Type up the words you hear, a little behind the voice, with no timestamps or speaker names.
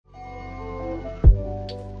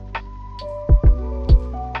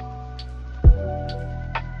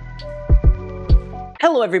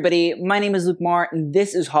Hello everybody, my name is Luke Marr and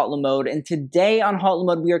this is HauteLeMode, and today on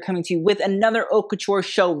HauteLeMode we are coming to you with another Haute Couture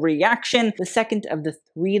show reaction, the second of the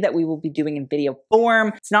 3 that we will be doing in video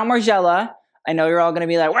form. It's not Margiela. I know you're all gonna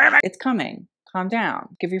be like, where am I? It's coming. Calm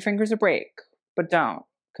down. Give your fingers a break, but don't,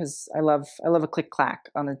 because I love a click clack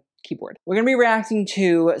on the keyboard. We're gonna be reacting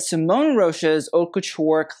to Simone Rocha's Haute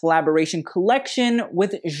Couture collaboration collection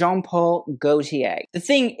with Jean-Paul Gaultier. The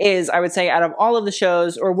thing is, I would say out of all of the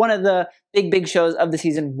shows, or one of the big shows of the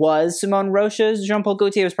season was Simone Rocha's. Jean-Paul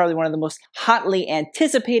Gaultier was probably one of the most hotly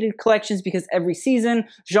anticipated collections because every season,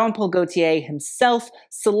 Jean-Paul Gaultier himself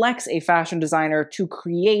selects a fashion designer to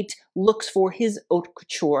create looks for his haute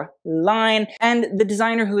couture line. And the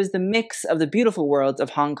designer who is the mix of the beautiful worlds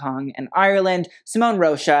of Hong Kong and Ireland, Simone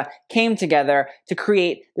Rocha, came together to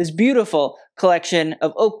create this beautiful collection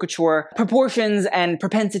of haute couture proportions and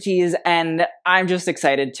propensities, and I'm just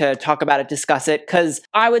excited to talk about it, discuss it, because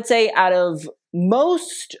I would say out of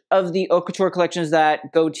most of the haute couture collections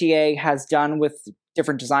that Gaultier has done with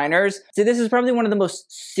different designers, so this is probably one of the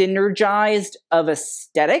most synergized of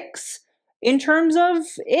aesthetics in terms of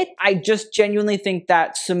it. I just genuinely think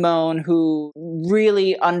that Simone, who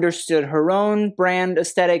really understood her own brand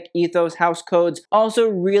aesthetic, ethos, house codes, also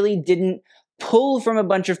really didn't pull from a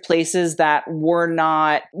bunch of places that were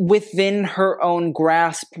not within her own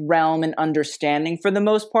grasp, realm, and understanding for the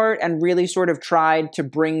most part, and really sort of tried to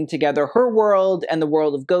bring together her world and the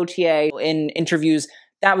world of Gaultier. In interviews,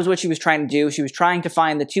 that was what she was trying to do. She was trying to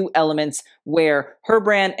find the two elements where her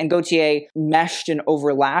brand and Gaultier meshed and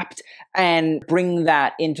overlapped and bring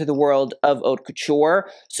that into the world of haute couture.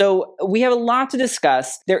 So we have a lot to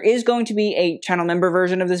discuss. There is going to be a channel member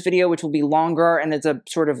version of this video, which will be longer, and it's a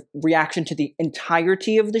sort of reaction to the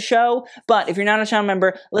entirety of the show. But if you're not a channel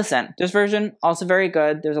member, listen, this version also very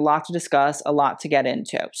good. There's a lot to discuss, a lot to get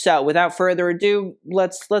into. So without further ado,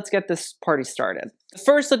 let's get this party started. The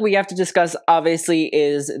first look we have to discuss, obviously,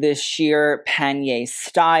 is this sheer pannier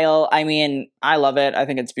style. I mean, I love it. I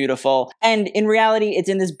think it's beautiful. And in reality, it's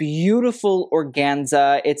in this beautiful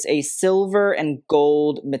organza. It's a silver and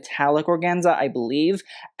gold metallic organza, I believe.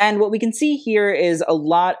 And what we can see here is a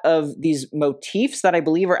lot of these motifs that I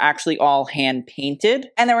believe are actually all hand-painted.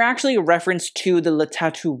 And they were actually a reference to the Le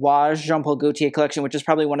Tatouage Jean-Paul Gaultier collection, which is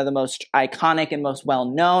probably one of the most iconic and most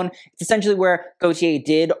well-known. It's essentially where Gaultier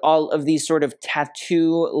did all of these sort of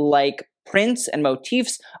tattoo-like prints and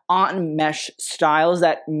motifs on mesh styles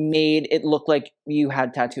that made it look like you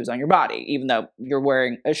had tattoos on your body, even though you're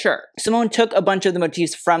wearing a shirt. Simone took a bunch of the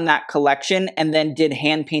motifs from that collection and then did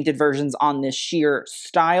hand-painted versions on this sheer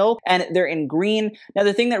style, and they're in green. Now,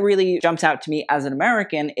 the thing that really jumps out to me as an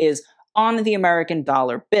American is on the American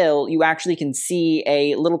dollar bill, you actually can see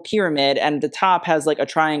a little pyramid, and the top has like a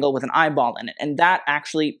triangle with an eyeball in it. And that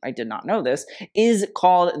actually, I did not know this, is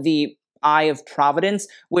called the Eye of Providence,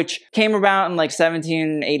 which came about in like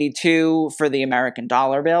 1782 for the American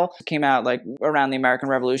dollar bill. It came out like around the American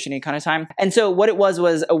Revolution-y kind of time. And so what it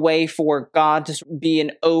was a way for God to be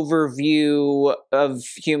an overview of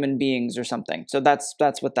human beings or something. So that's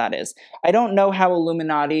what that is. I don't know how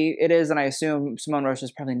Illuminati it is, and I assume Simone Rocha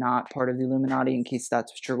is probably not part of the Illuminati, in case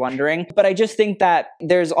that's what you're wondering. But I just think that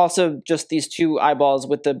there's also just these two eyeballs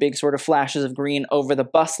with the big sort of flashes of green over the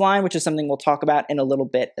bust line, which is something we'll talk about in a little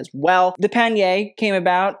bit as well. The pannier came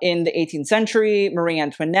about in the 18th century, Marie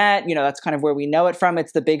Antoinette, you know, that's kind of where we know it from.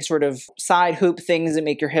 It's the big sort of side hoop things that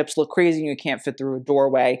make your hips look crazy and you can't fit through a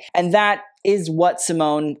doorway. And that is what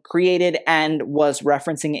Simone created and was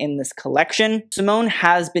referencing in this collection. Simone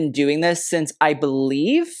has been doing this since, I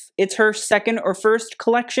believe, it's her second or first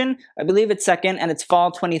collection. I believe it's second, and it's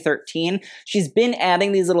fall 2013. She's been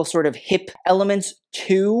adding these little sort of hip elements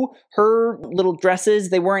to her little dresses.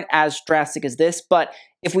 They weren't as drastic as this, but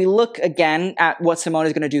if we look again at what Simone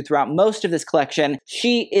is going to do throughout most of this collection,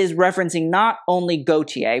 she is referencing not only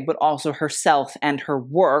Gaultier, but also herself and her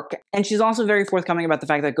work. And she's also very forthcoming about the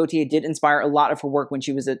fact that Gaultier did inspire a lot of her work when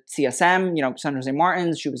she was at CSM, you know, Saint Jose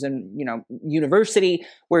Martin's. She was in, you know, university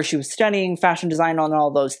where she was studying fashion design and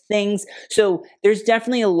all those things. So there's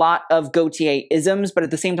definitely a lot of Gaultier-isms, but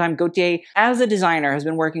at the same time, Gaultier, as a designer, has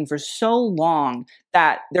been working for so long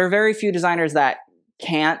that there are very few designers that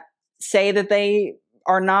can't say that they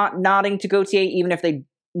are not nodding to Gaultier, even if they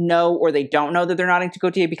know or they don't know that they're nodding to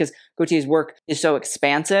Gaultier, because Gaultier's work is so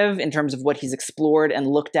expansive in terms of what he's explored and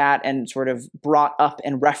looked at and sort of brought up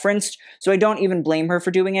and referenced. So I don't even blame her for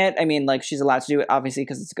doing it. I mean, like, she's allowed to do it, obviously,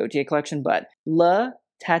 because it's a Gaultier collection, but Le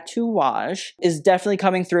Tatouage is definitely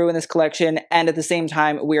coming through in this collection, and at the same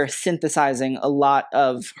time, we are synthesizing a lot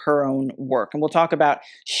of her own work. And we'll talk about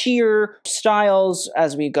sheer styles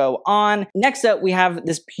as we go on. Next up, we have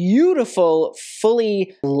this beautiful,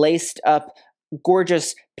 fully laced up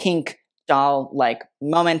gorgeous pink doll-like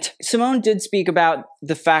moment. Simone did speak about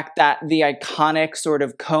the fact that the iconic sort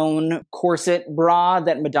of cone corset bra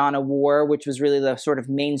that Madonna wore, which was really the sort of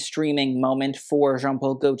mainstreaming moment for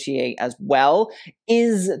Jean-Paul Gaultier as well,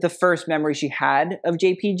 is the first memory she had of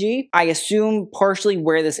JPG. I assume partially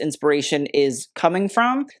where this inspiration is coming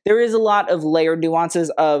from. There is a lot of layered nuances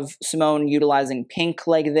of Simone utilizing pink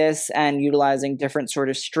like this and utilizing different sort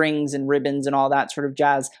of strings and ribbons and all that sort of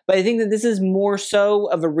jazz. But I think that this is more so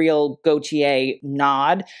of a real Gaultier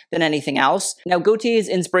nod than anything else. Now, Gaultier's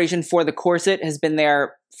inspiration for the corset has been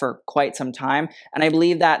there for quite some time, and I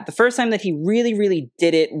believe that the first time that he really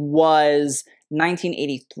did it was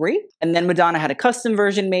 1983, and then Madonna had a custom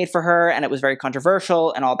version made for her, and it was very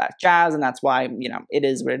controversial and all that jazz, and that's why, you know, it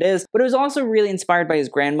is what it is. But it was also really inspired by his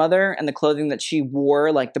grandmother and the clothing that she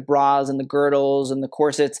wore, like the bras and the girdles and the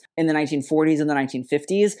corsets in the 1940s and the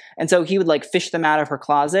 1950s, and so he would like fish them out of her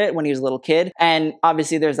closet when he was a little kid. And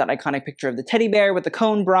obviously there's that iconic picture of the teddy bear with the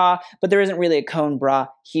cone bra, but there isn't really a cone bra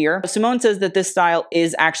here. Simone says that this style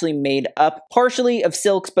is actually made up partially of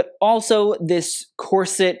silks, but also this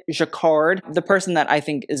corset jacquard. The person that I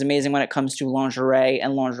think is amazing when it comes to lingerie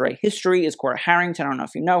and lingerie history is Cora Harrington. I don't know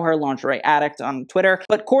if you know her, Lingerie Addict on Twitter.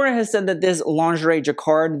 But Cora has said that this lingerie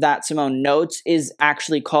jacquard that Simone notes is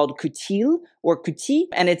actually called coutil or coutil,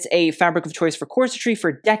 and it's a fabric of choice for corsetry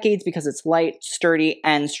for decades because it's light, sturdy,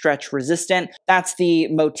 and stretch resistant. That's the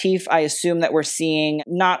motif I assume that we're seeing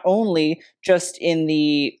not only just in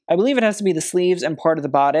the, I believe it has to be the sleeves and part of the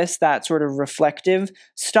bodice, that sort of reflective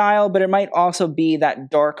style, but it might also be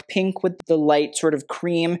that dark pink with the light sort of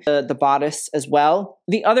cream, the bodice as well.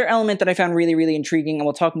 The other element that I found really intriguing, and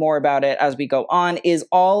we'll talk more about it as we go on, is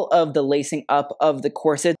all of the lacing up of the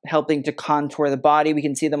corset, helping to contour the body. We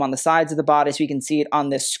can see them on the sides of the bodice. We can see it on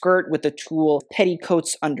this skirt with the tulle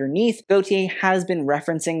petticoats underneath. Gaultier has been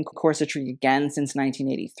referencing corsetry again since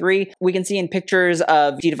 1983. We can see in pictures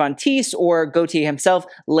of Dita Von Teese or Gaultier himself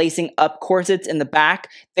lacing up corsets in the back.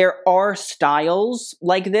 There are styles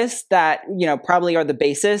like this that, you know, probably are the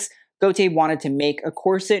basis. Gaultier wanted to make a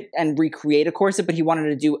corset and recreate a corset, but he wanted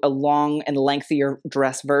to do a long and lengthier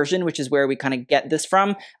dress version, which is where we kind of get this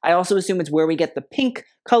from. I also assume it's where we get the pink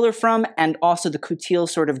color from, and also the coutil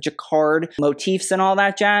sort of jacquard motifs and all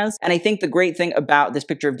that jazz. And I think the great thing about this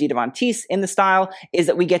picture of Dita Von Teese in the style is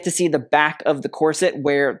that we get to see the back of the corset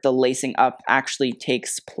where the lacing up actually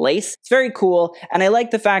takes place. It's very cool, and I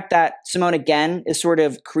like the fact that Simone again is sort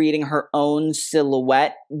of creating her own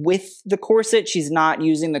silhouette with the corset. She's not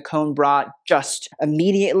using the cone bra just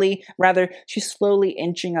immediately, rather she's slowly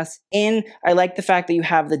inching us in. I like the fact that you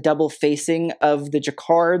have the double facing of the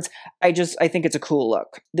jacquards. I think it's a cool look.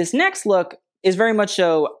 This next look is very much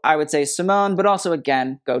so, I would say, Simone, but also,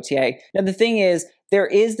 again, Gaultier. Now, the thing is, there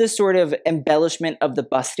is this sort of embellishment of the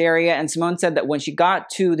bust area, and Simone said that when she got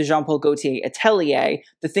to the Jean-Paul Gaultier atelier,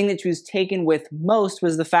 the thing that she was taken with most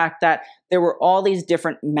was the fact that there were all these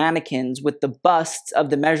different mannequins with the busts of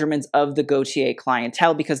the measurements of the Gaultier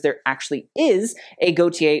clientele, because there actually is a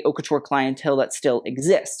Gaultier haute couture clientele that still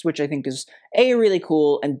exists, which I think is A, really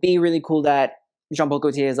cool, and B, really cool that Jean-Paul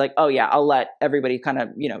Gaultier is like, oh yeah, I'll let everybody kind of,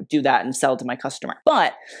 you know, do that and sell to my customer.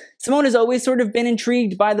 But Simone has always sort of been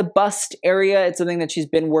intrigued by the bust area. It's something that she's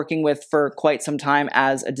been working with for quite some time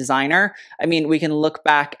as a designer. I mean, we can look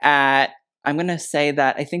back at, I'm going to say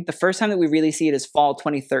that I think the first time that we really see it is fall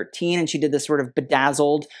 2013, and she did this sort of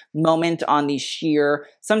bedazzled moment on these sheer,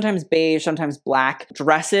 sometimes beige, sometimes black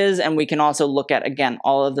dresses, and we can also look at, again,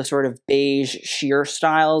 all of the sort of beige sheer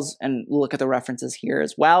styles and look at the references here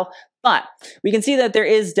as well. But we can see that there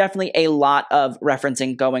is definitely a lot of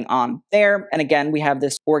referencing going on there. And again, we have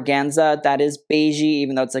this organza that is beigey,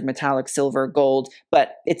 even though it's like metallic silver, gold,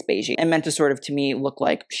 but it's beigey and meant to sort of, to me, look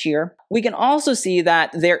like sheer. We can also see that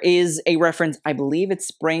there is a reference, I believe it's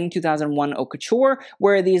spring 2001 haute couture,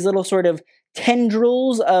 where these little sort of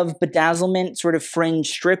tendrils of bedazzlement, sort of fringe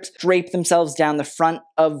strips, drape themselves down the front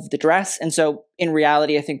of the dress. And so in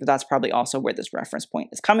reality, I think that that's probably also where this reference point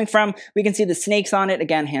is coming from. We can see the snakes on it,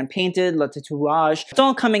 again, hand-painted, le tatouage. It's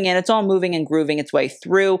all coming in, it's all moving and grooving its way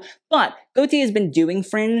through. But Gaultier has been doing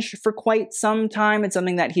fringe for quite some time. It's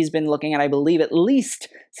something that he's been looking at, I believe, at least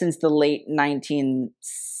since the late 1990s?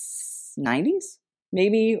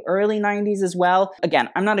 Maybe early 90s as well. Again,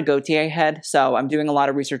 I'm not a Gaultier head, so I'm doing a lot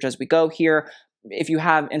of research as we go here. If you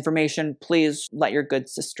have information, please let your good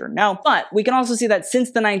sister know. But we can also see that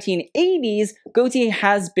since the 1980s, Gaultier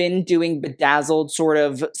has been doing bedazzled sort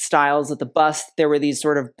of styles at the bust. There were these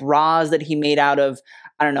sort of bras that he made out of,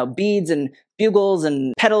 I don't know, beads and bugles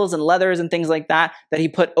and petals and leathers and things like that he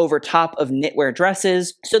put over top of knitwear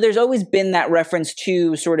dresses. So there's always been that reference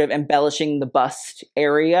to sort of embellishing the bust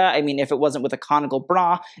area. I mean, if it wasn't with a conical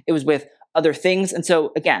bra, it was with other things. And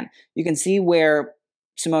so again, you can see where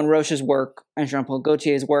Simone Rocha's work and Jean-Paul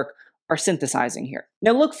Gaultier's work are synthesizing here.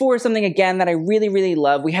 Now look for something again that I really, really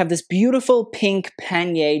love. We have this beautiful pink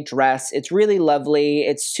pannier dress. It's really lovely.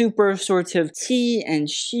 It's super sort of tea and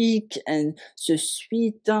chic and so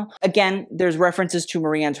sweet. Again, there's references to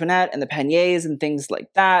Marie Antoinette and the panniers and things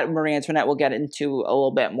like that. Marie Antoinette we'll get into a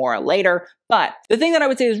little bit more later. But the thing that I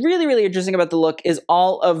would say is really, really interesting about the look is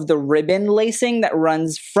all of the ribbon lacing that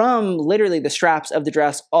runs from literally the straps of the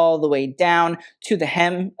dress all the way down to the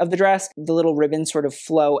hem of the dress. The little ribbons sort of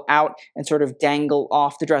flow out and sort of dangle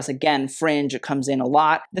off the dress. Again, fringe, it comes in a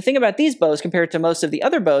lot. The thing about these bows compared to most of the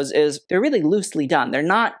other bows is they're really loosely done. They're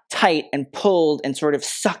not tight and pulled and sort of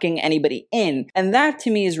sucking anybody in. And that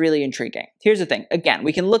to me is really intriguing. Here's the thing. Again,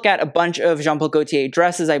 we can look at a bunch of Jean-Paul Gaultier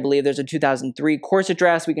dresses. I believe there's a 2003 corset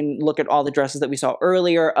dress. We can look at all the dresses that we saw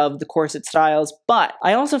earlier of the corset styles. But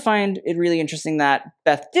I also find it really interesting that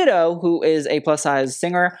Beth Ditto, who is a plus size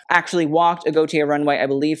singer, actually walked a Gaultier runway, I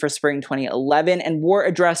believe, for spring 2011 and wore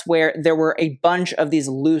a dress where there were a bunch of these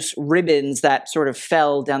loose ribbons that sort of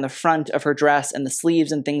fell down the front of her dress and the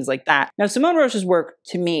sleeves and things like that. Now, Simone Rocha's work,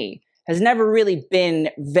 to me, has never really been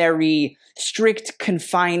very strict,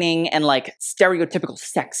 confining, and like stereotypical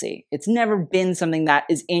sexy. It's never been something that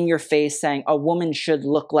is in your face saying a woman should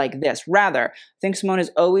look like this. Rather, I think Simone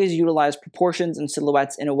has always utilized proportions and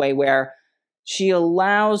silhouettes in a way where she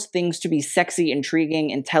allows things to be sexy, intriguing,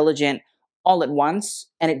 intelligent, all at once,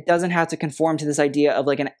 and it doesn't have to conform to this idea of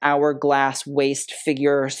like an hourglass waist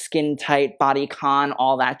figure, skin tight, body con,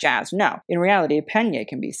 all that jazz. No. In reality, a pannier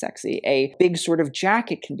can be sexy. A big sort of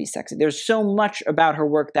jacket can be sexy. There's so much about her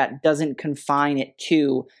work that doesn't confine it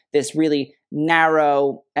to this really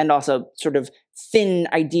narrow and also sort of thin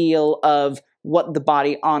ideal of what the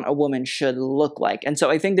body on a woman should look like. And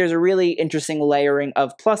so I think there's a really interesting layering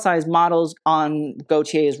of plus size models on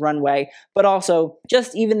Gaultier's runway, but also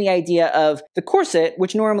just even the idea of the corset,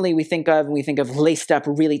 which normally we think of, and we think of laced up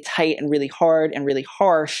really tight and really hard and really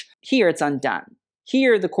harsh. Here it's undone.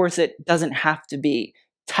 Here the corset doesn't have to be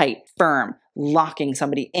tight, firm, locking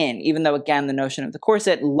somebody in, even though, again, the notion of the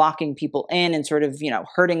corset locking people in and sort of, you know,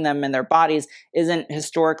 hurting them in their bodies isn't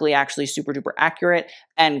historically actually super duper accurate.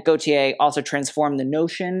 And Gaultier also transformed the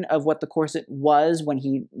notion of what the corset was when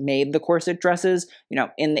he made the corset dresses, you know,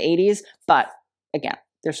 in the 80s. But again,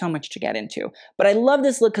 there's so much to get into. But I love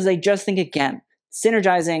this look because I just think, again,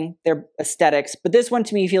 synergizing their aesthetics, but this one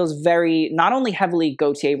to me feels very, not only heavily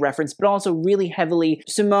Gaultier referenced, but also really heavily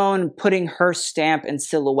Simone putting her stamp and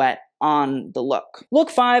silhouette on the look. Look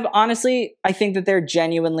 5, honestly, I think that there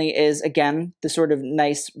genuinely is, again, the sort of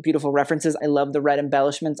nice, beautiful references. I love the red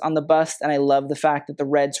embellishments on the bust, and I love the fact that the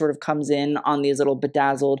red sort of comes in on these little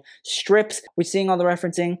bedazzled strips. We're seeing all the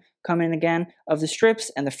referencing come in again of the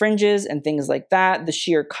strips and the fringes and things like that. The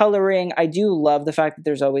sheer coloring. I do love the fact that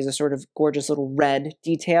there's always a sort of gorgeous little red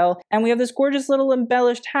detail. And we have this gorgeous little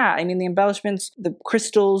embellished hat. I mean, the embellishments, the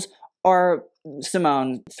crystals are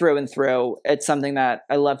Simone through and through. It's something that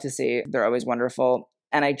I love to see. They're always wonderful.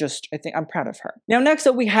 And I think I'm proud of her. Now, next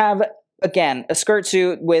up we have, again, a skirt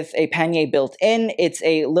suit with a pannier built in. It's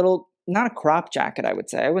a little, not a crop jacket, I would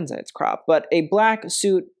say. I wouldn't say it's crop, but a black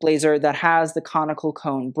suit blazer that has the conical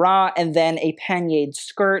cone bra and then a panniered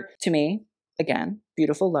skirt. To me, again,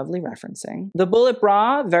 beautiful, lovely referencing. The bullet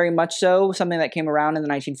bra, very much so, something that came around in the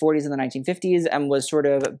 1940s and the 1950s and was sort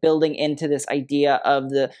of building into this idea of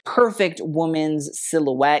the perfect woman's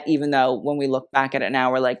silhouette, even though when we look back at it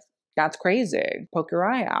now, we're like, that's crazy. Poke your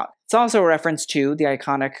eye out. It's also a reference to the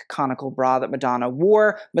iconic conical bra that Madonna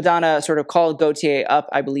wore. Madonna sort of called Gaultier up,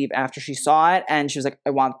 I believe, after she saw it, and she was like,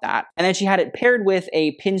 I want that. And then she had it paired with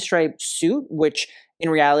a pinstripe suit, which in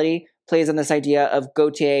reality plays on this idea of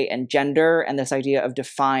Gaultier and gender and this idea of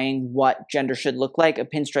defying what gender should look like. A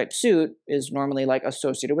pinstripe suit is normally like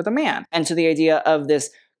associated with a man. And so the idea of this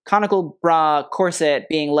conical bra corset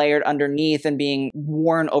being layered underneath and being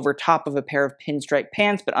worn over top of a pair of pinstripe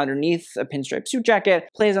pants, but underneath a pinstripe suit jacket,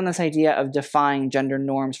 plays on this idea of defying gender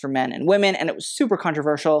norms for men and women. And it was super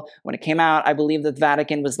controversial when it came out. I believe that the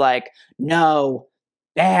Vatican was like, no,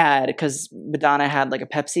 bad, because Madonna had like a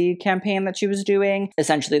Pepsi campaign that she was doing.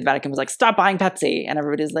 Essentially, the Vatican was like, stop buying Pepsi. And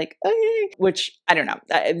everybody's like, okay. Which, I don't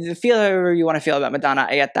know. Feel however you want to feel about Madonna,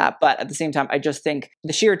 I get that. But at the same time, I just think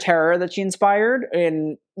the sheer terror that she inspired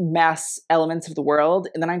in mass elements of the world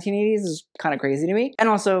in the 1980s is kind of crazy to me. And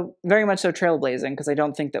also very much so trailblazing, because I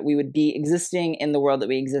don't think that we would be existing in the world that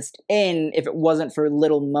we exist in if it wasn't for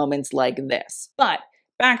little moments like this. But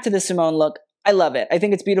back to the Simone look. I love it. I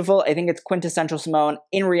think it's beautiful. I think it's quintessential Simone.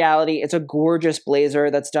 In reality, it's a gorgeous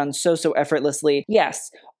blazer that's done so effortlessly.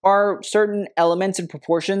 Yes, are certain elements and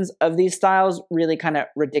proportions of these styles really kind of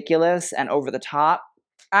ridiculous and over the top?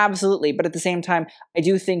 Absolutely. But at the same time, I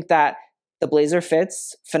do think that the blazer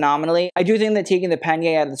fits phenomenally. I do think that taking the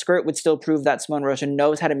pannier out of the skirt would still prove that Simone Rocha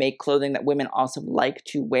knows how to make clothing that women also like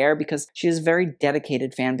to wear, because she has a very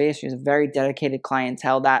dedicated fan base. She has a very dedicated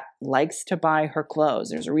clientele that likes to buy her clothes.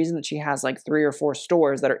 There's a reason that she has like 3 or 4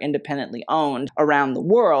 stores that are independently owned around the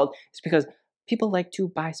world. It's because people like to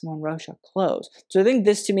buy Simone Rocha clothes. So I think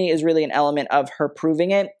this to me is really an element of her proving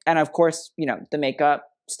it. And of course, you know, the makeup,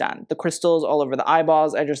 stunned. The crystals all over the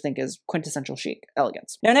eyeballs, I just think is quintessential chic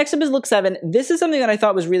elegance. Now, next up is look 7. This is something that I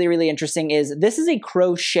thought was really interesting. This is a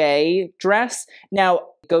crochet dress. Now,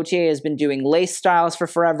 Gaultier has been doing lace styles for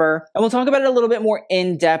forever, and we'll talk about it a little bit more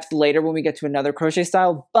in depth later when we get to another crochet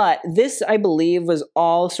style, but this, I believe, was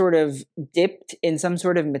all sort of dipped in some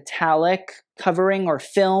sort of metallic covering or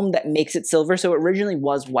film that makes it silver. So it originally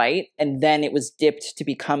was white, and then it was dipped to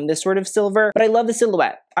become this sort of silver, but I love the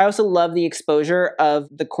silhouette. I also love the exposure of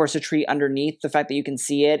the corsetry underneath, the fact that you can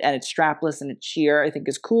see it, and it's strapless and it's sheer, I think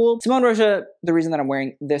is cool. Simone Rocha, the reason that I'm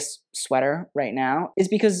wearing this sweater right now is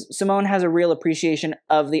because Simone has a real appreciation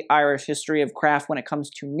of the Irish history of craft when it comes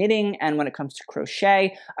to knitting and when it comes to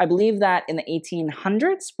crochet. I believe that in the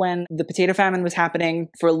 1800s, when the potato famine was happening,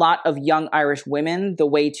 for a lot of young Irish women, the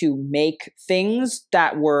way to make things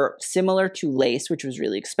that were similar to lace, which was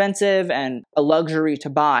really expensive and a luxury to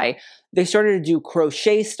buy, they started to do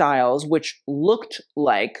crochet styles, which looked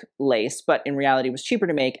like lace, but in reality was cheaper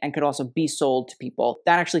to make and could also be sold to people.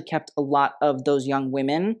 That actually kept a lot of those young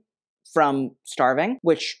women from starving,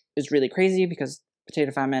 which is really crazy because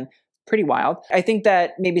potato famine, pretty wild. I think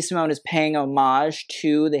that maybe Simone is paying homage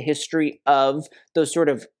to the history of those sort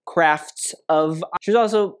of crafts of, she's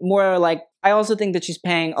also more like, I also think that she's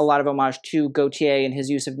paying a lot of homage to Gaultier and his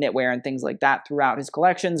use of knitwear and things like that throughout his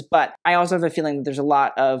collections, but I also have a feeling that there's a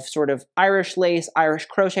lot of sort of Irish lace, Irish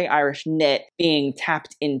crochet, Irish knit being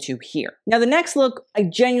tapped into here. Now the next look I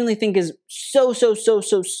genuinely think is so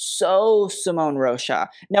Simone Rocha.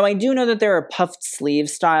 Now I do know that there are puffed sleeve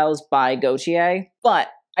styles by Gaultier, but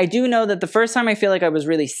I do know that the first time I feel like I was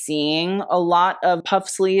really seeing a lot of puff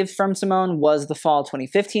sleeve from Simone was the fall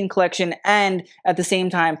 2015 collection, and at the same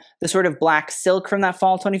time, the sort of black silk from that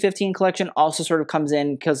fall 2015 collection also sort of comes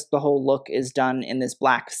in because the whole look is done in this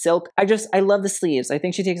black silk. I love the sleeves. I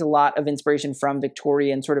think she takes a lot of inspiration from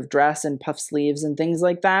Victorian sort of dress and puff sleeves and things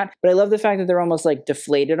like that, but I love the fact that they're almost like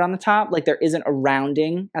deflated on the top, like there isn't a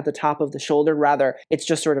rounding at the top of the shoulder, rather it's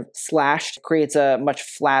just sort of slashed, creates a much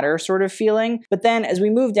flatter sort of feeling. But then as we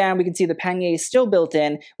move down, we can see the pannier is still built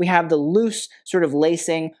in. We have the loose sort of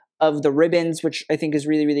lacing of the ribbons, which I think is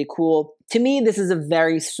really cool. To me, this is a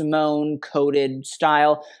very Simone coded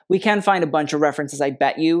style. We can find a bunch of references, I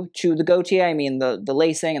bet you, to the Gaultier. I mean, the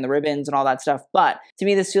lacing and the ribbons and all that stuff. But to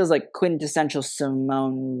me, this feels like quintessential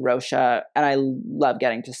Simone Rocha, and I love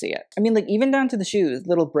getting to see it. I mean, like even down to the shoes,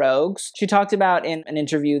 little brogues. She talked about in an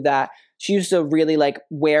interview that she used to really like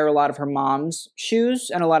wear a lot of her mom's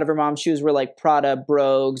shoes, and a lot of her mom's shoes were like Prada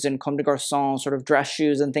brogues and Comme des Garçons sort of dress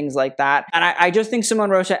shoes and things like that. And I just think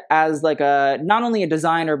Simone Rocha as like not only a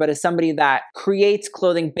designer, but as somebody that creates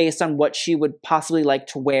clothing based on what she would possibly like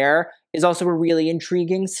to wear is also a really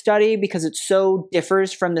intriguing study, because it so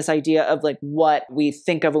differs from this idea of like what we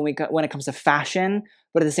think of when it comes to fashion,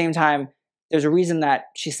 but at the same time, there's a reason that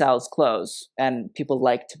she sells clothes and people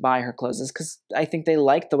like to buy her clothes, is because I think they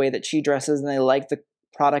like the way that she dresses and they like the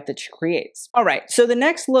product that she creates. All right, so the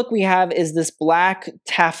next look we have is this black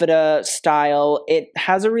taffeta style. It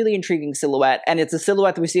has a really intriguing silhouette, and it's a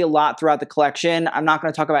silhouette that we see a lot throughout the collection. I'm not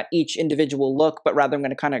going to talk about each individual look, but rather I'm going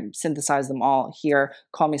to kind of synthesize them all here.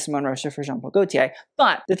 Call me Simone Rocha for Jean Paul Gaultier.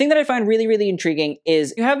 But the thing that I find really intriguing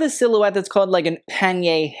is you have this silhouette that's called like an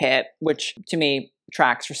pannier hip, which to me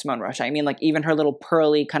tracks for Simone Rocha. I mean, like even her little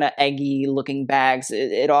pearly kind of eggy looking bags,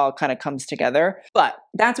 it all kind of comes together. But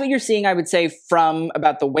that's what you're seeing, I would say, from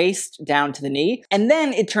about the waist down to the knee. And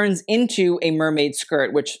then it turns into a mermaid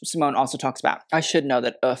skirt, which Simone also talks about. I should know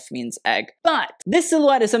that means egg. But this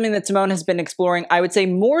silhouette is something that Simone has been exploring. I would say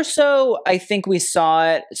more so, I think we saw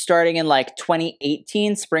it starting in like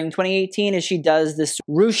 2018, spring 2018, as she does this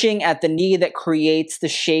ruching at the knee that creates the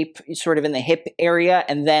shape sort of in the hip area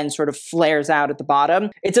and then sort of flares out at the bottom.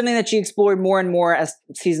 It's something that she explored more and more as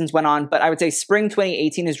seasons went on, but I would say spring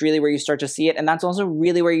 2018 is really where you start to see it, and that's also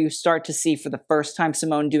really where you start to see for the first time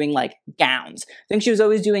Simone doing like gowns. I think she was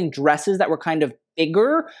always doing dresses that were kind of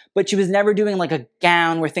bigger, but she was never doing like a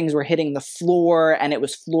gown where things were hitting the floor and it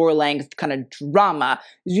was floor length kind of drama.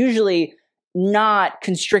 Usually not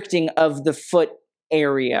constricting of the foot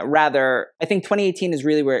area. Rather, I think 2018 is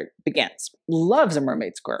really where it begins. Loves a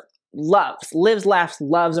mermaid skirt. Lives, laughs,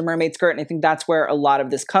 loves a mermaid skirt. And I think that's where a lot of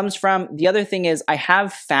this comes from. The other thing is I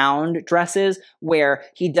have found dresses where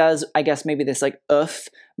he does, I guess, maybe this like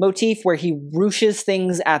motif where he ruches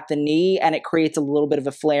things at the knee and it creates a little bit of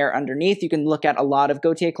a flare underneath. You can look at a lot of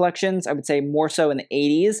Gaultier collections. I would say more so in the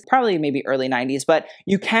 80s, probably maybe early 90s, but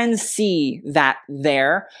you can see that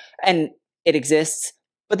there and it exists.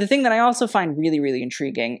 But the thing that I also find really, really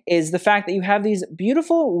intriguing is the fact that you have these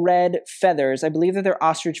beautiful red feathers. I believe that they're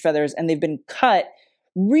ostrich feathers, and they've been cut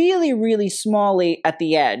really, really smally at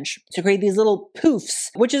the edge to create these little poofs,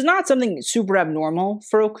 which is not something super abnormal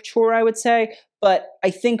for haute couture, I would say. But I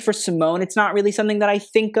think for Simone, it's not really something that I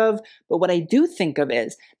think of. But what I do think of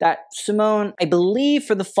is that Simone, I believe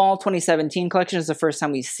for the fall 2017 collection is the first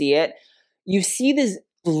time we see it. You see this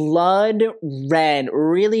blood red,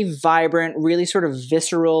 really vibrant, really sort of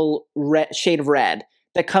visceral red, shade of red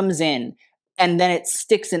that comes in. And then it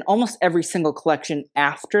sticks in almost every single collection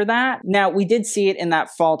after that. Now, we did see it in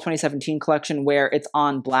that fall 2017 collection where it's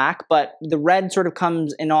on black, but the red sort of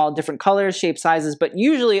comes in all different colors, shapes, sizes, but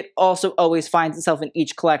usually it also always finds itself in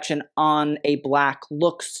each collection on a black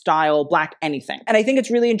look, style, black anything. And I think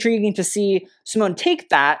it's really intriguing to see Simone take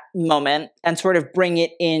that moment and sort of bring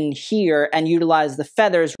it in here and utilize the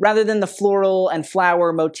feathers rather than the floral and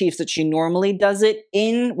flower motifs that she normally does it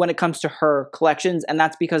in when it comes to her collections. And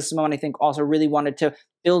that's because Simone, I think, also really wanted to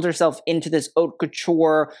build herself into this haute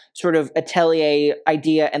couture sort of atelier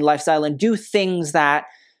idea and lifestyle and do things that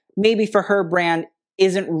maybe for her brand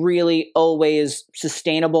isn't really always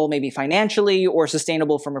sustainable, maybe financially, or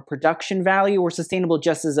sustainable from a production value, or sustainable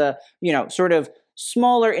just as a, you know, sort of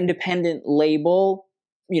smaller independent label,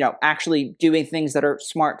 you know, actually doing things that are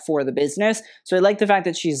smart for the business. So I like the fact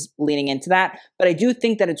that she's leaning into that, but I do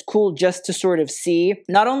think that it's cool just to sort of see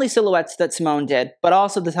not only silhouettes that Simone did, but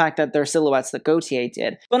also the fact that they're silhouettes that Gaultier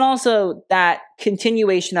did, but also that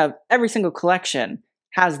continuation of every single collection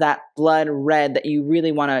has that blood red that you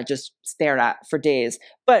really want to just stare at for days.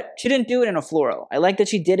 But she didn't do it in a floral. I like that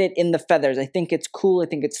she did it in the feathers. I think it's cool. I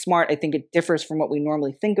think it's smart. I think it differs from what we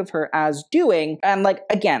normally think of her as doing. And like,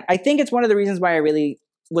 again, I think it's one of the reasons why I really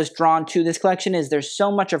was drawn to this collection is there's so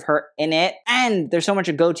much of her in it, and there's so much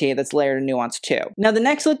of Gaultier that's layered and nuanced too. Now, the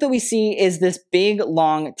next look that we see is this big,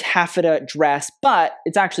 long taffeta dress, but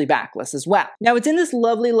it's actually backless as well. Now, it's in this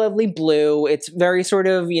lovely, lovely blue. It's very sort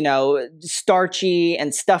of, you know, starchy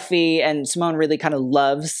and stuffy, and Simone really kind of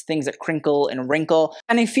loves things that crinkle and wrinkle.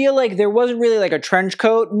 And I feel like there wasn't really like a trench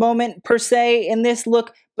coat moment per se in this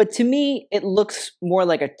look, but to me, it looks more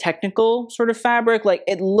like a technical sort of fabric. Like,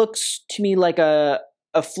 it looks to me like a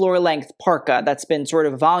floor-length parka that's been sort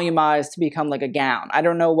of volumized to become like a gown. I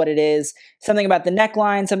don't know what it is. Something about the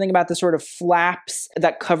neckline, something about the sort of flaps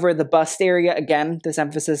that cover the bust area. Again, this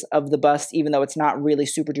emphasis of the bust, even though it's not really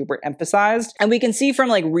super duper emphasized. And we can see from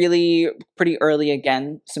like really pretty early,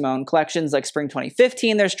 again, Simone collections like spring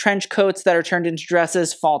 2015, there's trench coats that are turned into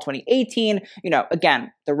dresses. Fall 2018, you know,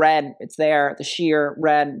 again, the red, it's there, the sheer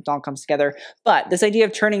red, it all comes together. But this idea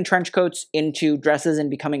of turning trench coats into dresses and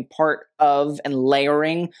becoming part of and layering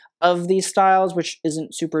of these styles, which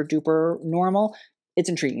isn't super duper normal, it's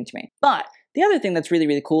intriguing to me. But the other thing that's really,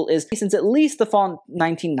 really cool is since at least the fall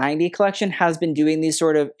 1990 collection has been doing these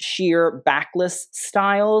sort of sheer backless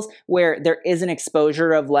styles where there is an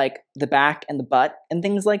exposure of like the back and the butt and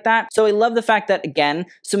things like that. So I love the fact that, again,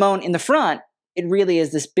 Simone in the front, it really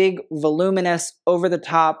is this big, voluminous,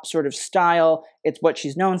 over-the-top sort of style. It's what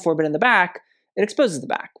she's known for, but in the back, it exposes the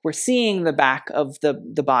back. We're seeing the back of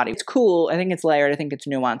the body. It's cool. I think it's layered. I think it's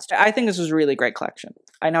nuanced. I think this was a really great collection.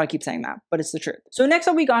 I know I keep saying that, but it's the truth. So next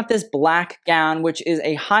up, we got this black gown, which is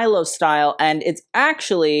a high-low style, and it's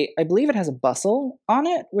actually, I believe it has a bustle on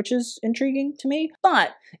it, which is intriguing to me,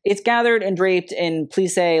 but it's gathered and draped in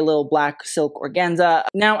plissé little black silk organza.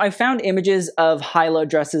 Now, I found images of high-low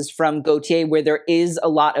dresses from Gaultier where there is a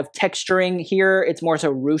lot of texturing here. It's more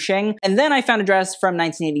so ruching. And then I found a dress from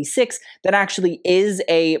 1986 that actually is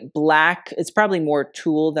a black, it's probably more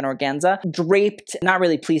tulle than organza, draped, not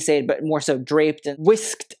really plissé, but more so draped and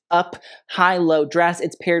whisked up high-low dress.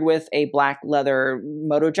 It's paired with a black leather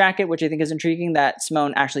moto jacket, which I think is intriguing that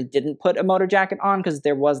Simone actually didn't put a moto jacket on because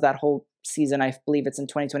there was that whole season, I believe it's in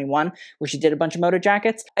 2021, where she did a bunch of moto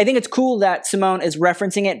jackets. I think it's cool that Simone is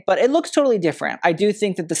referencing it, but it looks totally different. I do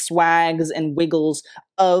think that the swags and wiggles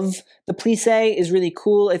of the plissé is really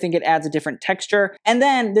cool. I think it adds a different texture. And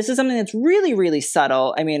then this is something that's really, really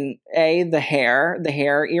subtle. I mean, the hair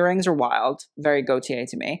earrings are wild, very Gaultier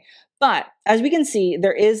to me. But as we can see,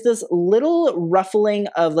 there is this little ruffling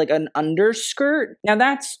of like an underskirt. Now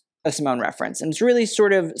that's a Simone reference. And it's really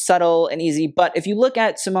sort of subtle and easy. But if you look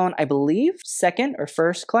at Simone, I believe, second or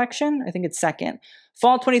first collection, I think it's second,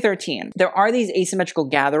 Fall 2013, there are these asymmetrical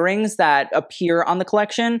gatherings that appear on the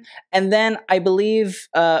collection. And then I believe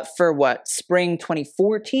for Spring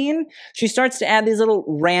 2014, she starts to add these little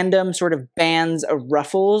random sort of bands of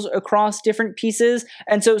ruffles across different pieces.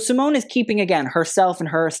 And so Simone is keeping, again, herself and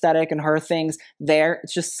her aesthetic and her things there.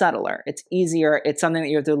 It's just subtler. It's easier. It's something that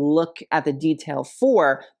you have to look at the detail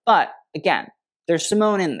for. But again, there's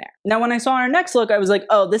Simone in there. Now, when I saw her next look, I was like,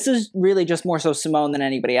 oh, this is really just more so Simone than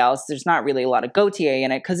anybody else. There's not really a lot of Gaultier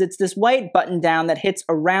in it because it's this white button down that hits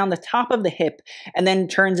around the top of the hip and then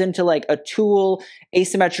turns into like a tulle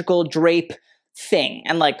asymmetrical drape thing.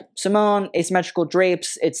 And like Simone, asymmetrical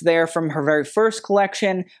drapes, it's there from her very first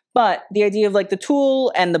collection. But the idea of like the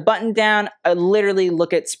tulle and the button down, I literally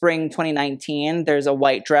look at Spring 2019. There's a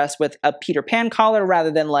white dress with a Peter Pan collar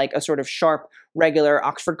rather than like a sort of sharp regular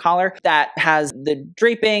Oxford collar that has the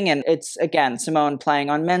draping, and it's, again, Simone playing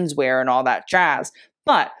on menswear and all that jazz.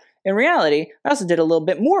 But in reality, I also did a little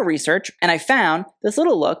bit more research, and I found this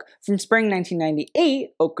little look from Spring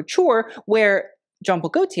 1998, Haute Couture, where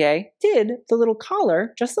Jean-Paul Gaultier did the little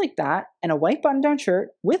collar just like that, and a white button-down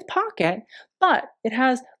shirt with pocket, but it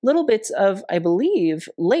has little bits of, I believe,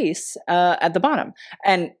 lace at the bottom.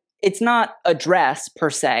 And it's not a dress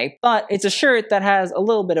per se, but it's a shirt that has a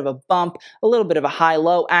little bit of a bump, a little bit of a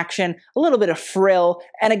high-low action, a little bit of frill.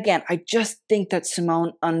 And again, I just think that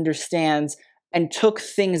Simone understands and took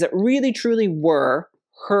things that really truly were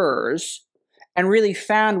hers and really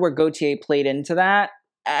found where Gaultier played into that.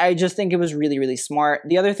 I just think it was really, really smart.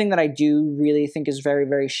 The other thing that I do really think is very,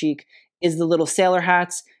 very chic is the little sailor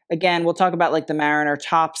hats. Again, we'll talk about like the Mariner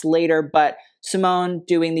tops later, but Simone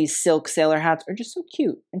doing these silk sailor hats are just so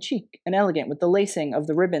cute and chic and elegant with the lacing of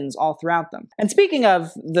the ribbons all throughout them. And speaking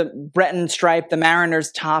of the Breton stripe, the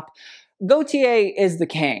Mariner's top, Gaultier is the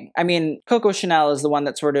king. I mean, Coco Chanel is the one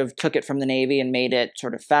that sort of took it from the Navy and made it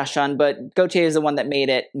sort of fashion, but Gaultier is the one that made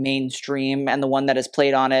it mainstream and the one that has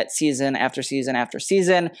played on it season after season after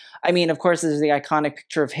season. I mean, of course, there's the iconic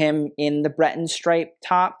picture of him in the Breton stripe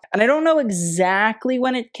top. And I don't know exactly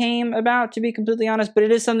when it came about, to be completely honest, but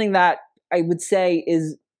it is something that I would say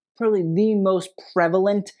is probably the most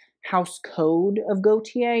prevalent house code of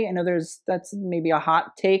Gaultier. I know that's maybe a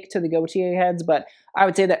hot take to the Gaultier heads, but I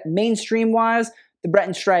would say that mainstream-wise, the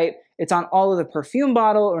Breton stripe, it's on all of the perfume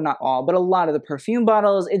bottle, or not all, but a lot of the perfume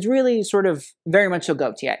bottles. It's really sort of very much so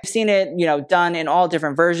Gaultier. I've seen it, done in all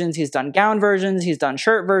different versions. He's done gown versions, he's done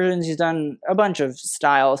shirt versions, he's done a bunch of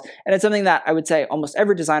styles. And it's something that I would say almost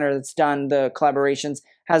every designer that's done the collaborations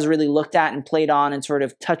has really looked at and played on and sort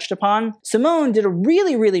of touched upon. Simone did a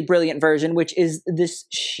really, really brilliant version, which is this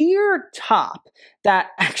sheer top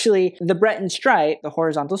that actually the Breton stripe, the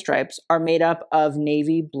horizontal stripes, are made up of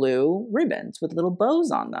navy blue ribbons with little bows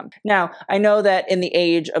on them. Now, I know that in the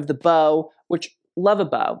age of the bow, which love a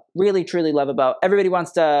bow, really, truly love a bow. Everybody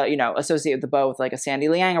wants to, associate the bow with like a Sandy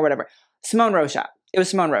Liang or whatever. Simone Rocha. It was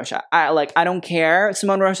Simone Rocha. I don't care.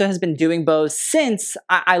 Simone Rocha has been doing bows since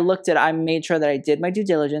I made sure that I did my due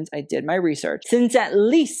diligence. I did my research since at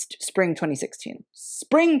least spring 2016.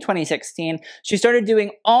 Spring 2016, she started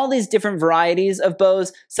doing all these different varieties of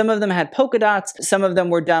bows. Some of them had polka dots. Some of them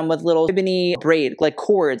were done with little ribbony braid, like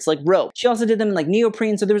cords, like rope. She also did them in like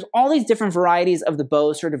neoprene. So there was all these different varieties of the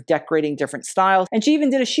bow, sort of decorating different styles. And she even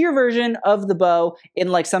did a sheer version of the bow in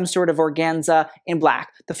like some sort of organza in black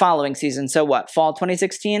the following season. So fall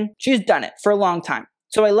 2016? She's done it for a long time.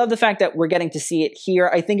 So I love the fact that we're getting to see it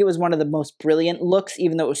here. I think it was one of the most brilliant looks,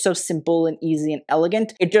 even though it was so simple and easy and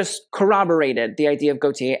elegant. It just corroborated the idea of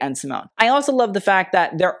Gaultier and Simone. I also love the fact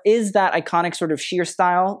that there is that iconic sort of sheer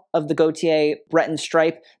style of the Gaultier Breton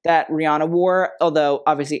stripe that Rihanna wore, although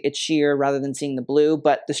obviously it's sheer rather than seeing the blue,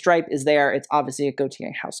 but the stripe is there. It's obviously a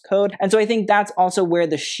Gaultier house code. And so I think that's also where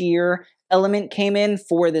the sheer element came in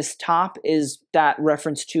for this top, is that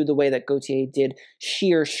reference to the way that Gaultier did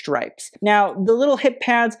sheer stripes. Now, the little hip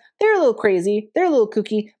pads, they're a little crazy, they're a little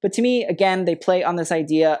kooky, but to me, again, they play on this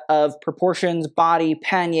idea of proportions, body,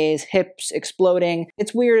 panniers, hips, exploding.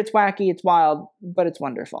 It's weird, it's wacky, it's wild, but it's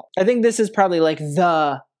wonderful. I think this is probably like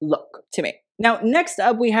the look to me. Now, next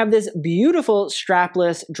up, we have this beautiful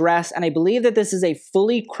strapless dress, and I believe that this is a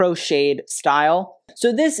fully crocheted style.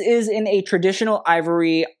 So this is in a traditional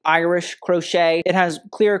ivory Irish crochet. It has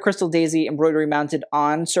clear crystal daisy embroidery mounted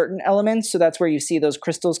on certain elements, so that's where you see those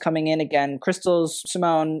crystals coming in. Again, crystals,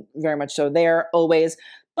 Simone, very much so there, always.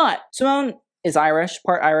 But Simone is Irish,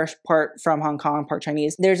 part from Hong Kong, part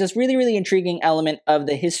Chinese. There's this really, really intriguing element of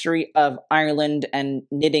the history of Ireland and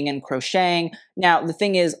knitting and crocheting. Now, the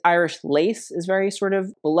thing is, Irish lace is very sort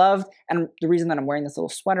of beloved, and the reason that I'm wearing this little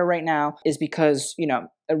sweater right now is because, you know,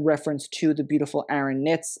 a reference to the beautiful Aran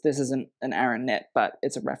knits. This isn't an Aran knit, but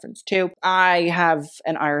it's a reference too. I have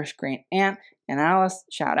an Irish great aunt, and Alice,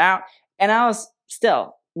 shout out, and Alice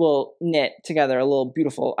still will knit together a little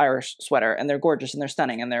beautiful Irish sweater, and they're gorgeous and they're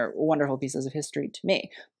stunning and they're wonderful pieces of history to me.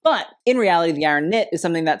 But in reality, the Aran knit is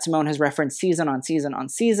something that Simone has referenced season on season on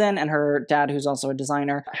season, and her dad, who's also a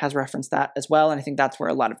designer, has referenced that as well, and I think that's where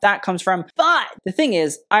a lot of that comes from. But the thing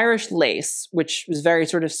is, Irish lace, which was very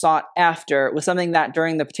sort of sought after, was something that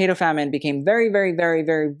during the potato famine became very, very, very,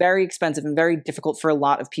 very, very expensive and very difficult for a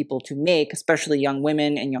lot of people to make, especially young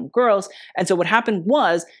women and young girls. And so what happened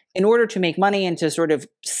was, in order to make money and to sort of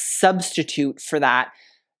substitute for that,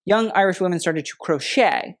 young Irish women started to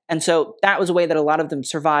crochet. And so that was a way that a lot of them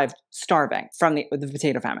survived starving from the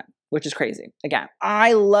potato famine, which is crazy. Again,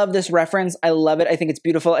 I love this reference. I love it. I think it's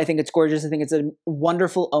beautiful. I think it's gorgeous. I think it's a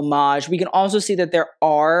wonderful homage. We can also see that there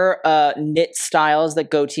are knit styles that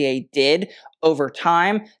Gaultier did over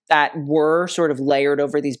time that were sort of layered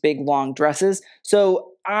over these big long dresses. So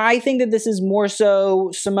I think that this is more so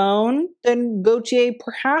Simone than Gaultier,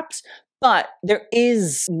 perhaps. But there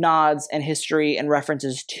is nods and history and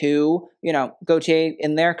references to, you know, Gaultier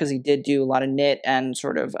in there because he did do a lot of knit and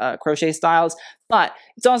sort of crochet styles. But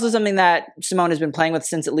it's also something that Simone has been playing with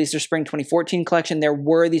since at least her spring 2014 collection. There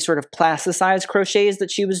were these sort of plasticized crochets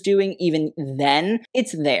that she was doing even then.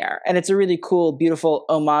 It's there. And it's a really cool, beautiful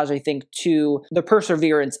homage, I think, to the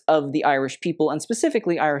perseverance of the Irish people and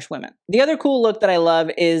specifically Irish women. The other cool look that I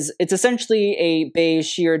love is it's essentially a beige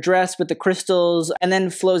sheer dress with the crystals and then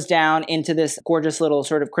flows down into this gorgeous little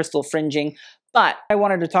sort of crystal fringing. But I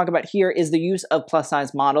wanted to talk about here is the use of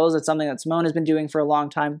plus-size models. It's something that Simone has been doing for a long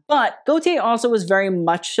time. But Gaultier also was very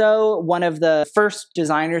much so one of the first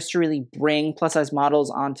designers to really bring plus-size models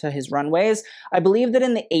onto his runways. I believe that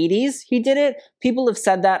in the 80s he did it. People have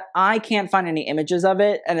said that. I can't find any images of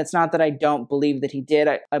it, and it's not that I don't believe that he did.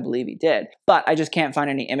 I believe he did. But I just can't find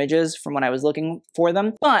any images from when I was looking for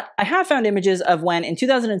them. But I have found images of when, in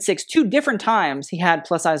 2006, 2 different times, he had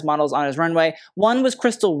plus-size models on his runway. One was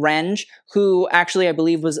Crystal Renge, who actually I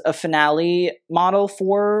believe was a finale model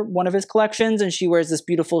for one of his collections, and she wears this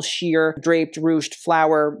beautiful sheer draped ruched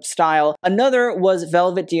flower style. Another was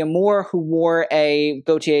Velvet D'Amour, who wore a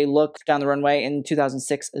Gaultier look down the runway in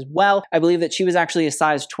 2006 as well. I believe that she was actually a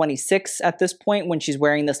size 26 at this point when she's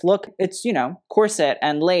wearing this look. It's, you know, corset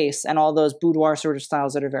and lace and all those boudoir sort of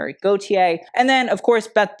styles that are very Gaultier. And then, of course,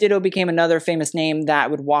 Beth Ditto became another famous name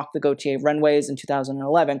that would walk the Gaultier runways in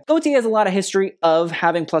 2011. Gaultier has a lot of history of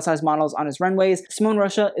having plus-size models on his runways. Simone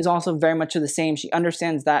Rocha is also very much the same. She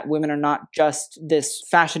understands that women are not just this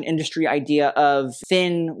fashion industry idea of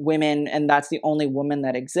thin women and that's the only woman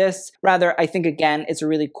that exists. Rather, I think, again, it's a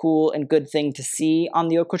really cool and good thing to see on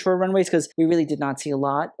the Haute Couture runways because we really did not see a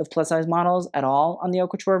lot of plus-size models at all on the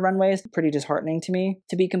Haute Couture runways. Pretty disheartening to me,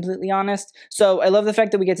 to be completely honest. So I love the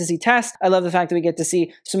fact that we get to see Tess. I love the fact that we get to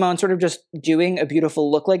see Simone sort of just doing a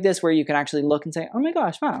beautiful look like this where you can actually look and say, oh my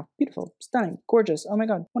gosh, wow, beautiful, stunning, gorgeous, oh my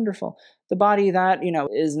god, wonderful. The body that, you know,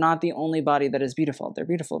 is not the only body that is beautiful. They're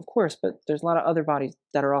beautiful, of course, but there's a lot of other bodies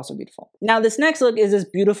that are also beautiful. Now, this next look is this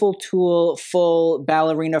beautiful tulle, full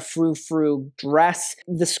ballerina frou-frou dress.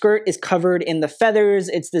 The skirt is covered in the feathers.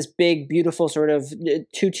 It's this big, beautiful sort of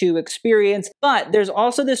tutu experience, but there's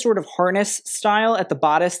also this sort of harness style at the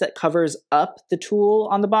bodice that covers up the tulle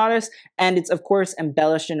on the bodice, and it's, of course,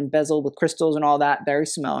 embellished and embezzled with crystals and all that, very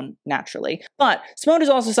Simone, naturally. But Simone is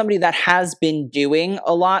also somebody that has been doing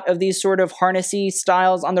a lot of these sort of harnessy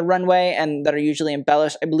styles on the runway and that are usually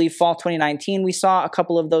embellished. I believe fall 2019 we saw a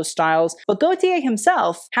couple of those styles, but Gaultier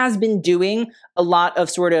himself has been doing a lot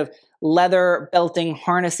of sort of leather belting,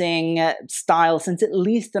 harnessing style since at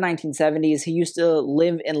least the 1970s. He used to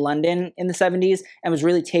live in London in the 70s and was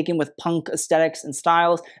really taken with punk aesthetics and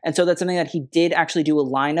styles. And so that's something that he did actually do a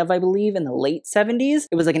line of, I believe, in the late 70s.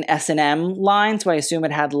 It was like an S&M line, so I assume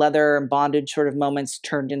it had leather and bondage sort of moments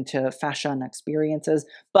turned into fashion experiences,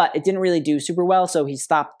 but it didn't really do super well, so he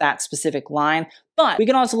stopped that specific line. But we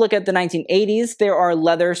can also look at the 1980s. There are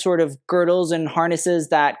leather sort of girdles and harnesses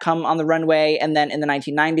that come on the runway, and then in the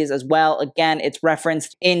 1990s as well. Again, it's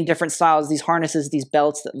referenced in different styles, these harnesses, these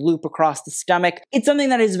belts that loop across the stomach. It's something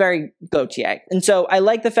that is very Gaultier. And so I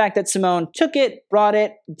like the fact that Simone took it, brought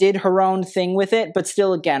it, did her own thing with it, but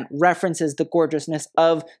still, again, references the gorgeousness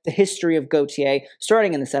of the history of Gaultier,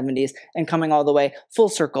 starting in the 70s and coming all the way full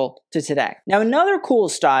circle to today. Now, another cool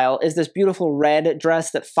style is this beautiful red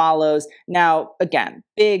dress that follows. Now, again,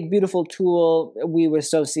 big, beautiful tool we would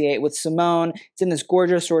associate with Simone. It's in this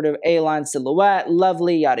gorgeous sort of A-line silhouette,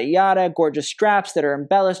 lovely, yada yada, gorgeous straps that are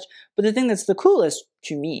embellished. But the thing that's the coolest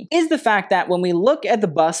to me is the fact that when we look at the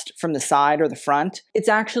bust from the side or the front, it's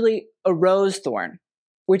actually a rose thorn,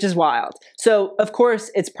 which is wild. So, of course,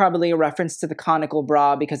 it's probably a reference to the conical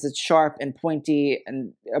bra because it's sharp and pointy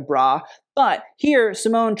and a bra. But here,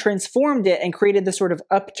 Simone transformed it and created this sort of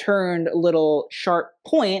upturned little sharp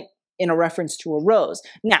point in a reference to a rose.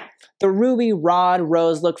 Now, the ruby rod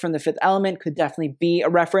rose look from The Fifth Element could definitely be a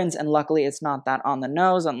reference, and luckily it's not that on the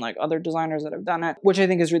nose, unlike other designers that have done it, which I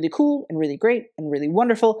think is really cool and really great and really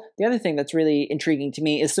wonderful. The other thing that's really intriguing to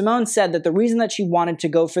me is Simone said that the reason that she wanted to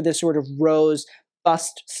go for this sort of rose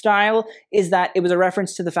bust style is that it was a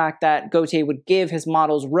reference to the fact that Gaultier would give his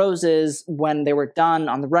models roses when they were done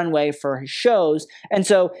on the runway for his shows. And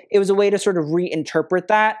so it was a way to sort of reinterpret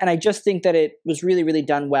that. And I just think that it was really, really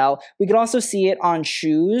done well. We could also see it on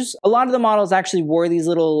shoes. A lot of the models actually wore these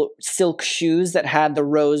little silk shoes that had the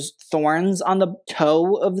rose thorns on the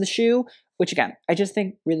toe of the shoe, which again, I just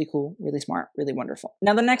think really cool, really smart, really wonderful.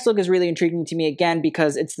 Now the next look is really intriguing to me again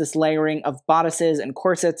because it's this layering of bodices and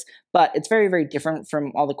corsets, but it's very, very different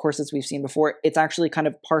from all the corsets we've seen before. It's actually kind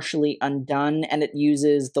of partially undone and it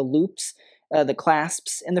uses the loops, the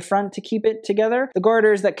clasps in the front to keep it together. The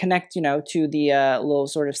garters that connect, you know, to the little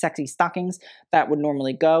sort of sexy stockings that would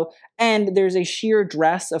normally go. And there's a sheer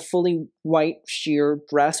dress, a fully white sheer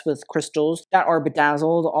dress with crystals that are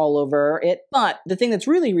bedazzled all over it. But the thing that's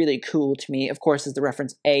really, really cool to me, of course, is the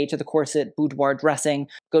reference A to the corset, boudoir dressing,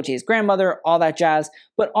 Gaultier's grandmother, all that jazz.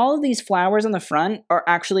 But all of these flowers on the front are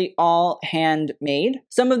actually all handmade.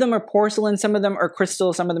 Some of them are porcelain, some of them are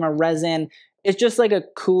crystal, some of them are resin. It's just like a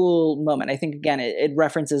cool moment. I think, again, it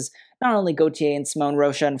references not only Gaultier and Simone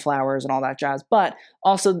Rocha and flowers and all that jazz, but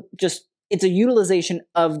also just it's a utilization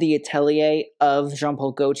of the atelier of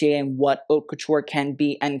Jean-Paul Gaultier and what haute couture can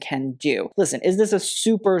be and can do. Listen, is this a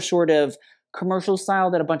super sort of commercial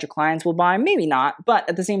style that a bunch of clients will buy? Maybe not, but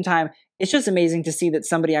at the same time, it's just amazing to see that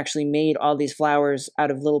somebody actually made all these flowers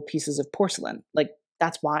out of little pieces of porcelain. Like,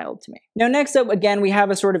 that's wild to me. Now, next up, again, we have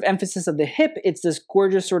a sort of emphasis of the hip. It's this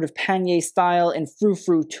gorgeous sort of panier style and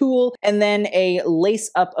frou-frou tulle, and then a lace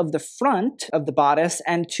up of the front of the bodice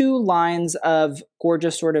and two lines of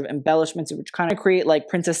gorgeous sort of embellishments, which kind of create like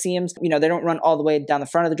princess seams. You know, they don't run all the way down the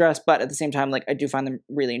front of the dress, but at the same time, like, I do find them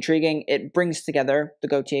really intriguing. It brings together the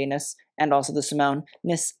Gaultier-ness and also the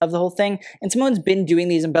Simone-ness of the whole thing. And Simone's been doing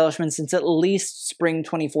these embellishments since at least spring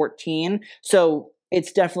 2014. So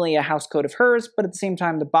it's definitely a house code of hers, but at the same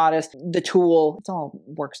time, the bodice, the tulle, it all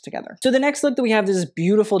works together. So the next look that we have is this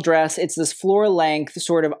beautiful dress. It's this floor length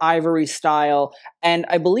sort of ivory style. And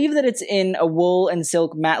I believe that it's in a wool and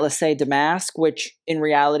silk matelassé damask, which in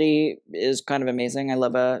reality is kind of amazing. I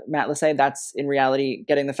love a matelassé. That's in reality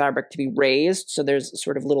getting the fabric to be raised. So there's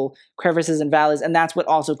sort of little crevices and valleys, and that's what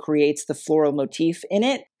also creates the floral motif in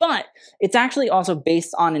it. But it's actually also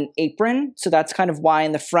based on an apron. So that's kind of why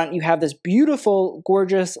in the front you have this beautiful,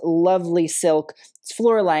 gorgeous, lovely silk. It's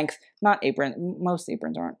floor length, not apron. Most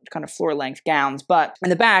aprons aren't kind of floor length gowns, but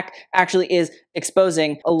in the back actually is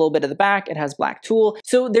exposing a little bit of the back. It has black tulle.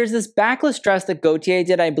 So there's this backless dress that Gaultier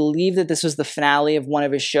did. I believe that this was the finale of one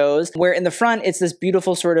of his shows, where in the front it's this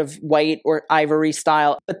beautiful sort of white or ivory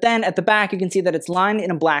style. But then at the back, you can see that it's lined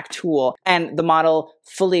in a black tulle, and the model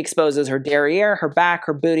fully exposes her derriere, her back,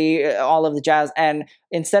 her booty, all of the jazz. And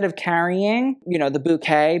instead of carrying, you know, the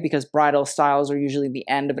bouquet, because bridal styles are usually the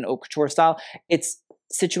end of an haute couture style, it's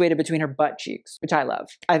situated between her butt cheeks, which I love.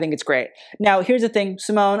 I think it's great. Now, here's the thing,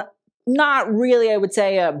 Simone, not really, I would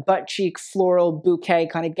say, a butt cheek floral bouquet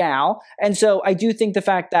kind of gal. And so I do think the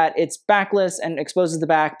fact that it's backless and exposes the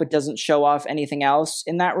back but doesn't show off anything else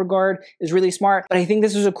in that regard is really smart. But I think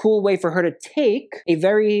this was a cool way for her to take a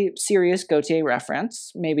very serious Gaultier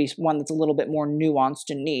reference, maybe one that's a little bit more nuanced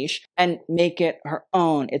and niche, and make it her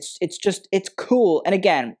own. It's cool. And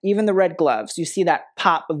again, even the red gloves, you see that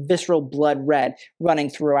pop of visceral blood red running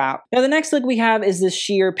throughout. Now, the next look we have is this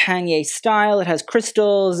sheer panier style. It has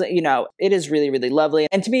crystals, you know, it is really, really lovely.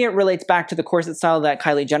 And to me, it relates back to the corset style that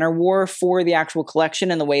Kylie Jenner wore for the actual collection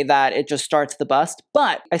in the way that it just starts the bust.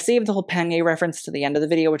 But I saved the whole panier reference to the end of the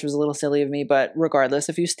video, which was a little silly of me, but regardless,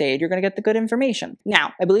 if you stayed, you're going to get the good information.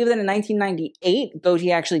 Now, I believe that in 1998,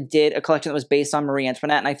 Gaultier actually did a collection that was based on Marie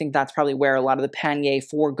Antoinette, and I think that's probably where a lot of the panier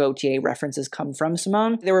for Gaultier references come from,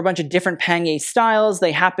 Simone. There were a bunch of different panier styles.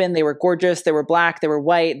 They happened, they were gorgeous, they were black, they were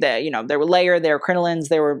white, they were layered, they were crinolines,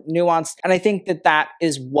 they were nuanced, and I think that that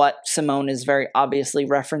is what what Simone is very obviously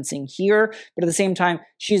referencing here, but at the same time,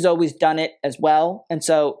 she's always done it as well. And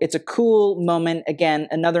so it's a cool moment. Again,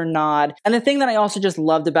 another nod. And the thing that I also just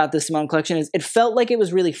loved about the Simone collection is it felt like it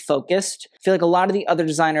was really focused. I feel like a lot of the other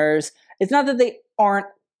designers, it's not that they aren't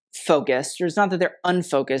focused, or it's not that they're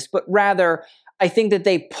unfocused, but rather I think that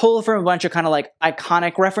they pull from a bunch of kind of like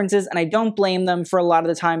iconic references, and I don't blame them for a lot of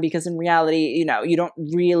the time, because in reality, you know, you don't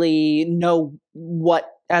really know what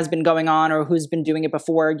has been going on or who's been doing it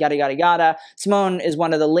before, yada, yada, yada. Simone is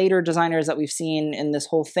one of the later designers that we've seen in this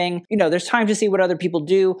whole thing. You know, there's time to see what other people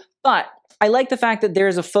do, but I like the fact that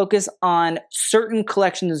there's a focus on certain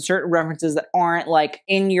collections and certain references that aren't like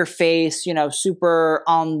in your face, you know, super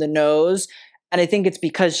on the nose. And I think it's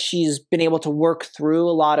because she's been able to work through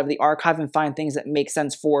a lot of the archive and find things that make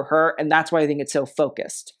sense for her. And that's why I think it's so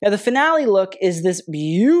focused. Now, the finale look is this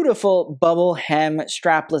beautiful bubble hem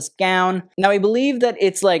strapless gown. Now, I believe that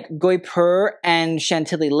it's like Gaultier and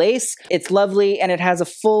Chantilly lace. It's lovely, and it has a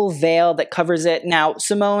full veil that covers it. Now,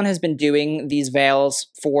 Simone has been doing these veils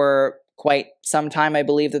for quite some time. I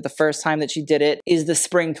believe that the first time that she did it is the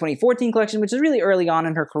spring 2014 collection, which is really early on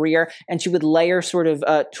in her career, and she would layer sort of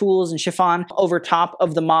tulle and chiffon over top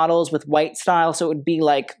of the models with white style, so it would be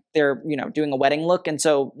like they're, you know, doing a wedding look. And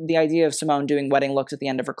so the idea of Simone doing wedding looks at the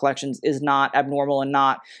end of her collections is not abnormal and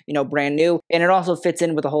not, you know, brand new. And it also fits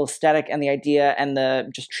in with the whole aesthetic and the idea and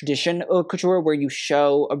the just tradition of couture, where you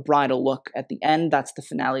show a bridal look at the end. That's the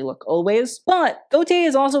finale look always. But Gaultier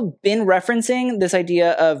has also been referencing this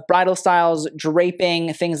idea of bridal styles,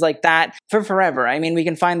 draping, things like that for forever. I mean, we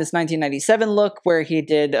can find this 1997 look where he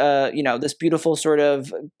did, you know, this beautiful sort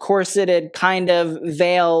of corseted kind of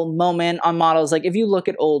veil moment on models. Like if you look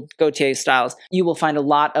at old Gaultier styles, you will find a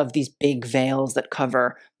lot of these big veils that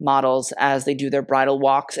cover models as they do their bridal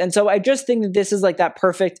walks. And so I just think that this is like that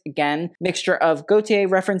perfect, again, mixture of Gaultier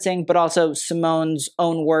referencing, but also Simone's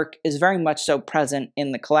own work is very much so present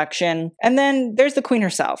in the collection. And then there's the queen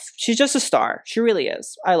herself. She's just a star. She really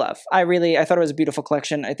is. I thought it was a beautiful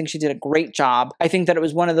collection. I think she did a great job. I think that it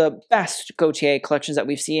was one of the best Gaultier collections that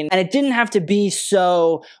we've seen. And it didn't have to be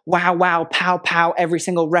so wow, wow, pow, pow, every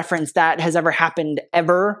single reference that has ever happened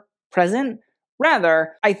ever present.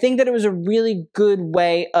 Rather, I think that it was a really good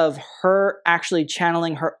way of her actually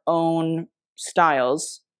channeling her own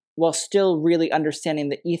styles while still really understanding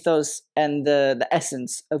the ethos and the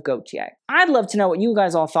essence of Gaultier. I'd love to know what you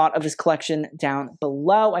guys all thought of this collection down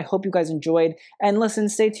below. I hope you guys enjoyed. And listen,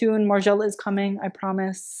 stay tuned. Margiela is coming. I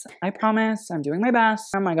promise. I promise. I'm doing my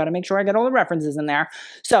best. I gotta make sure I get all the references in there.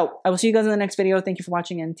 So I will see you guys in the next video. Thank you for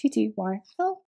watching, and TTYL.